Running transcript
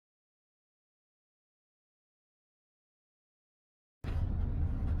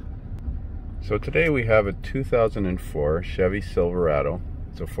So today we have a 2004 Chevy Silverado.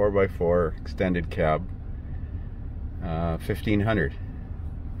 It's a 4x4 extended cab, 1500,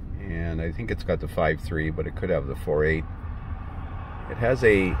 and I think it's got the 5.3, but it could have the 4.8. It has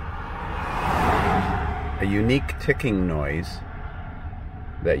a unique ticking noise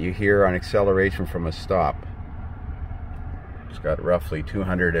that you hear on acceleration from a stop. It's got roughly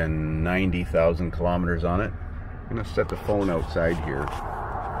 290,000 kilometers on it. I'm going to set the phone outside here,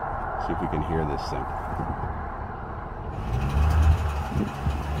 see if we can hear this thing.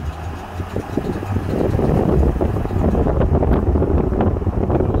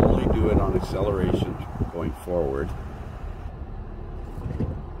 It'll only do it on acceleration going forward.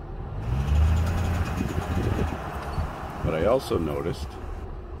 But I also noticed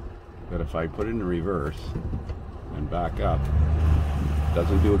that if I put it in reverse and back up, it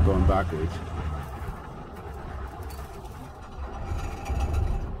doesn't do it going backwards.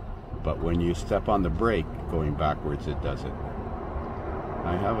 But when you step on the brake going backwards, it does it.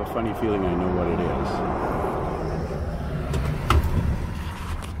 I have a funny feeling I know what it is.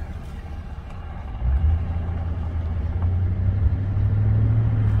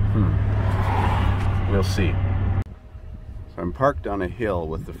 We'll see. So I'm parked on a hill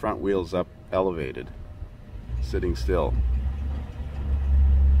with the front wheels up elevated, sitting still.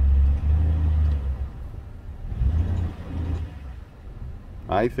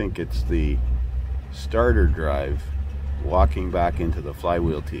 I think it's the starter drive walking back into the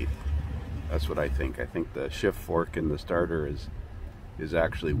flywheel teeth. That's what I think. I think the shift fork in the starter is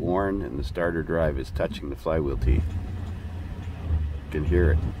actually worn and the starter drive is touching the flywheel teeth. You can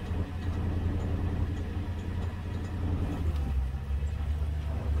hear it.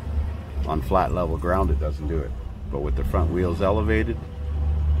 On flat level ground it doesn't do it, but with the front wheels elevated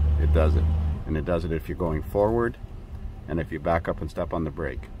it does it. And it does it if you're going forward and if you back up and step on the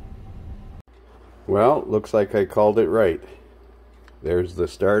brake. Well, looks like I called it right. There's the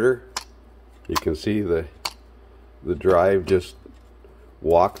starter. You can see the drive just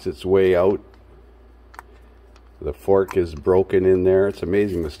walks its way out. The fork is broken in there. It's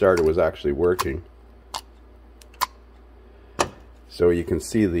amazing the starter was actually working. So you can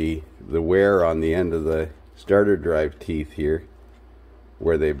see the wear on the end of the starter drive teeth here,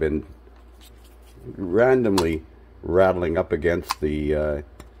 where they've been randomly rattling up against the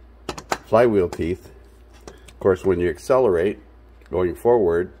flywheel teeth. Of course, when you accelerate going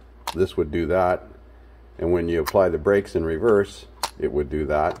forward, this would do that, and when you apply the brakes in reverse, it would do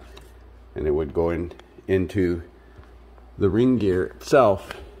that, and it would go into the ring gear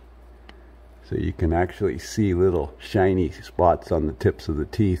itself. So you can actually see little shiny spots on the tips of the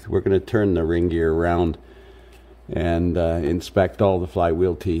teeth. We're going to turn the ring gear around and inspect all the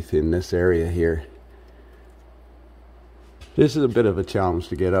flywheel teeth in this area here. This is a bit of a challenge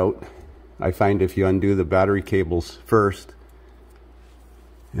to get out. I find if you undo the battery cables first,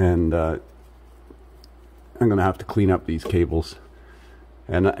 and I'm going to have to clean up these cables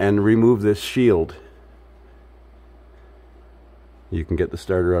and remove this shield. You can get the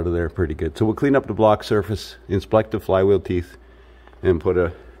starter out of there pretty good. So we'll clean up the block surface, inspect the flywheel teeth, and put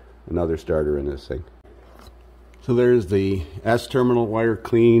another starter in this thing. So there's the S terminal wire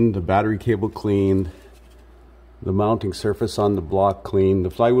cleaned, the battery cable cleaned, the mounting surface on the block cleaned. The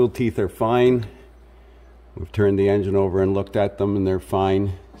flywheel teeth are fine. We've turned the engine over and looked at them and they're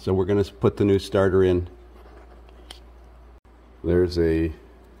fine. So we're going to put the new starter in. There's a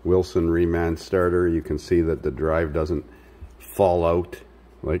Wilson reman starter. You can see that the drive doesn't fall out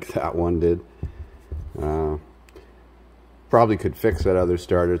like that one did. Probably could fix that other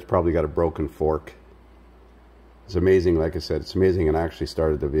starter. It's probably got a broken fork. It's amazing, like I said, it's amazing it actually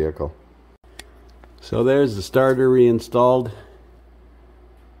started the vehicle. So there's the starter reinstalled,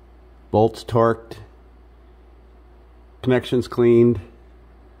 bolts torqued, connections cleaned,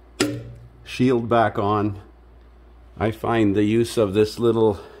 shield back on. I find the use of this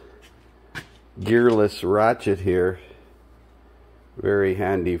little gearless ratchet here very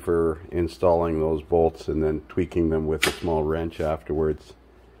handy for installing those bolts and then tweaking them with a small wrench afterwards.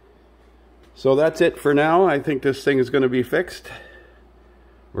 So that's it for now. I think this thing is going to be fixed.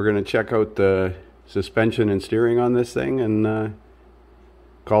 We're going to check out the suspension and steering on this thing and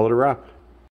call it a wrap.